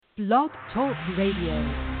Blog Talk Radio.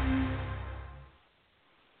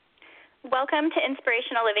 Welcome to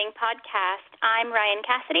Inspirational Living Podcast. I'm Ryan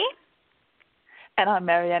Cassidy. And I'm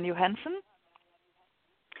Marianne Johansson.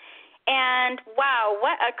 And wow,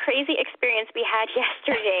 what a crazy experience we had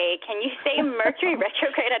yesterday. Can you say Mercury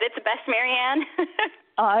Retrograde at its best, Marianne?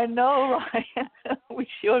 I know, Ryan. We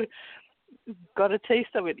sure got a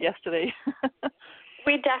taste of it yesterday.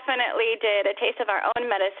 We definitely did, a taste of our own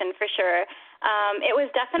medicine for sure. It was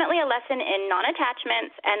definitely a lesson in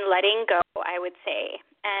non-attachments and letting go, I would say.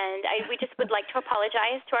 And we just would like to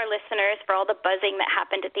apologize to our listeners for all the buzzing that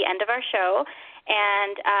happened at the end of our show.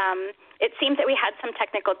 And it seems that we had some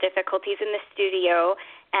technical difficulties in the studio,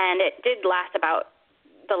 and it did last about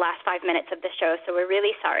the last 5 minutes of the show, so we're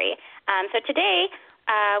really sorry. So today,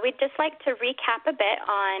 we'd just like to recap a bit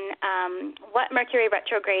on what Mercury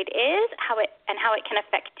Retrograde is, how it can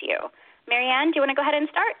affect you. Marianne, do you want to go ahead and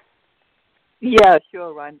start? Yeah,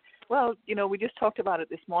 sure, Ryan. Well, we just talked about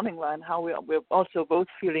it this morning, Ryan, how we're also both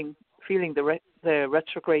feeling the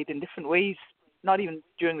retrograde in different ways, not even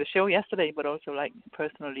during the show yesterday, but also like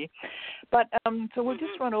personally. But so we'll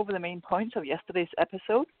just run over the main points of yesterday's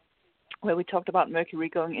episode, where we talked about Mercury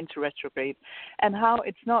going into retrograde and how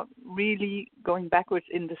it's not really going backwards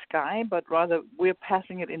in the sky, but rather we're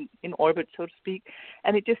passing it in orbit, so to speak.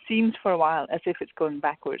 And it just seems for a while as if it's going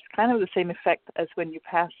backwards, kind of the same effect as when you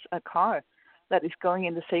pass a car that is going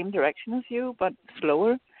in the same direction as you, but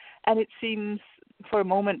slower. And it seems for a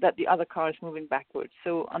moment that the other car is moving backwards,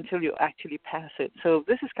 so until you actually pass it. So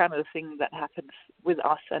this is kind of the thing that happens with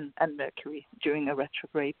us and Mercury during a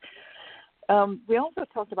retrograde. We also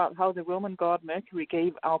talked about how the Roman god Mercury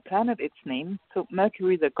gave our planet its name. So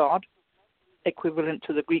Mercury, the god, equivalent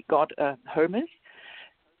to the Greek god Hermes,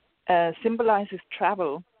 symbolizes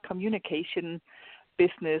travel, communication,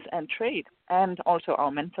 business, and trade, and also our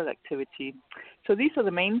mental activity. So these are the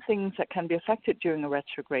main things that can be affected during a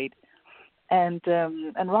retrograde. And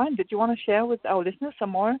Ryan, did you want to share with our listeners some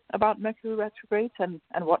more about Mercury retrogrades and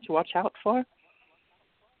what to watch out for?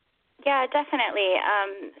 Yeah, definitely.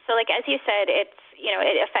 So like as you said, it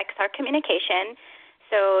affects our communication.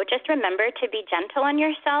 So just remember to be gentle on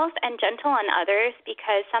yourself and gentle on others,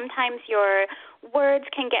 because sometimes your words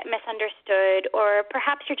can get misunderstood, or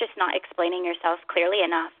perhaps you're just not explaining yourself clearly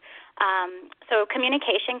enough. So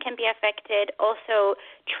communication can be affected. Also,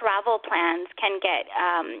 travel plans can get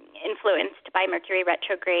influenced by Mercury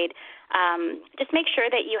retrograde. Just make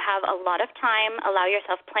sure that you have a lot of time, allow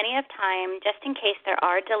yourself plenty of time just in case there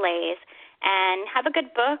are delays, and have a good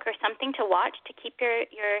book or something to watch to keep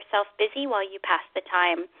yourself busy while you pass the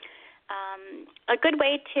time. A good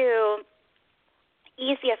way to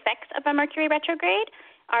ease the effects of a Mercury retrograde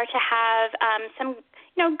are to have some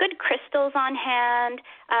good crystals on hand,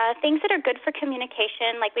 things that are good for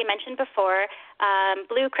communication, like we mentioned before.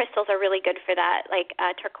 Blue crystals are really good for that, like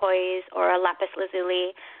turquoise or a lapis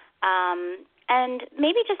lazuli. And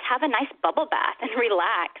maybe just have a nice bubble bath and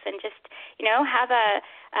relax, and just, have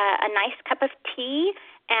a nice cup of tea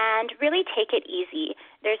and really take it easy.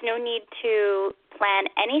 There's no need to plan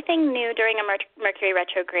anything new during a Mercury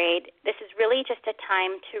retrograde. This is really just a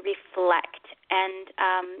time to reflect,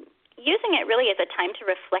 and using it really as a time to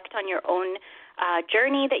reflect on your own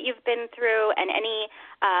journey that you've been through, and any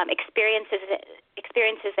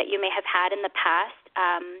experiences that you may have had in the past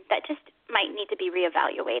that just might need to be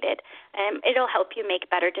reevaluated. It'll help you make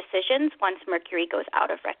better decisions once Mercury goes out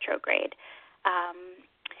of retrograde.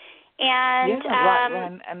 Right.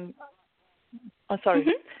 And sorry.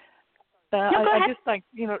 Mm-hmm. No, go ahead. I just like,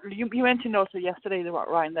 you mentioned also yesterday,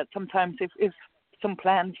 Ryan, that sometimes if some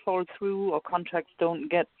plans fall through or contracts don't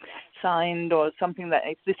get signed or something, that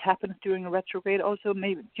if this happens during a retrograde, also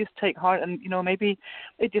maybe just take heart, and maybe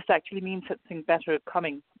it just actually means something better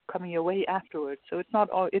coming your way afterwards. So it's not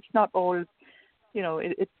all it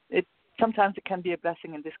sometimes it can be a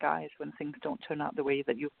blessing in disguise when things don't turn out the way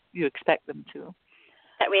that you expect them to.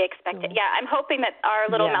 That we expected. Yeah, I'm hoping that our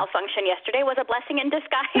little malfunction yesterday was a blessing in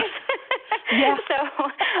disguise. Yeah. So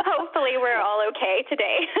hopefully we're all okay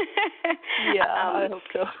today. Yeah, I hope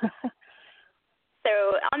so.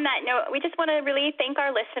 So on that note, we just want to really thank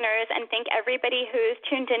our listeners and thank everybody who's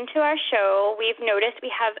tuned into our show. We've noticed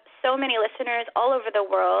we have so many listeners all over the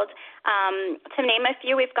world. To name a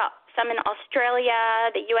few, we've got some in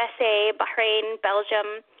Australia, the USA, Bahrain,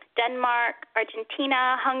 Belgium, Denmark,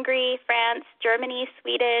 Argentina, Hungary, France, Germany,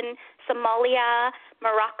 Sweden, Somalia,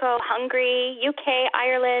 Morocco, Hungary, UK,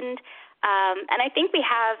 Ireland, and I think we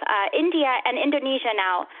have India and Indonesia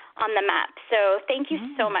now on the map. So thank you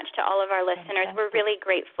so much to all of our listeners. Fantastic. We're really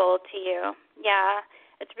grateful to you. Yeah.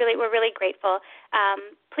 We're really grateful.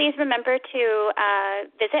 Please remember to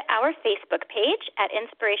visit our Facebook page at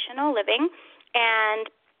Inspirational Living, and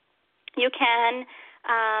you can,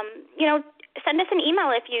 send us an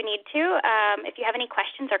email if you need to, if you have any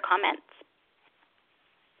questions or comments.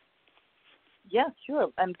 Yeah, sure.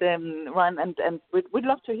 And Ryan, and we'd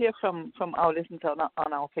love to hear from our listeners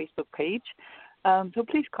on our Facebook page. So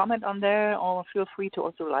please comment on there, or feel free to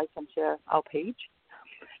also like and share our page.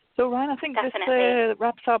 So Ryan, I think this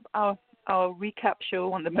wraps up our recap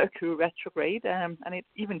show on the Mercury Retrograde, and it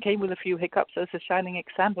even came with a few hiccups as a shining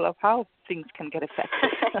example of how things can get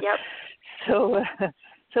affected. Yep.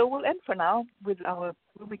 So we'll end for now with our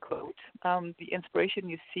Ruby quote. The inspiration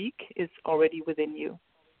you seek is already within you.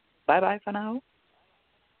 Bye-bye for now.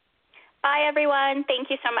 Bye, everyone. Thank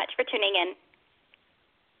you so much for tuning in.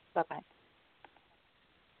 Bye-bye.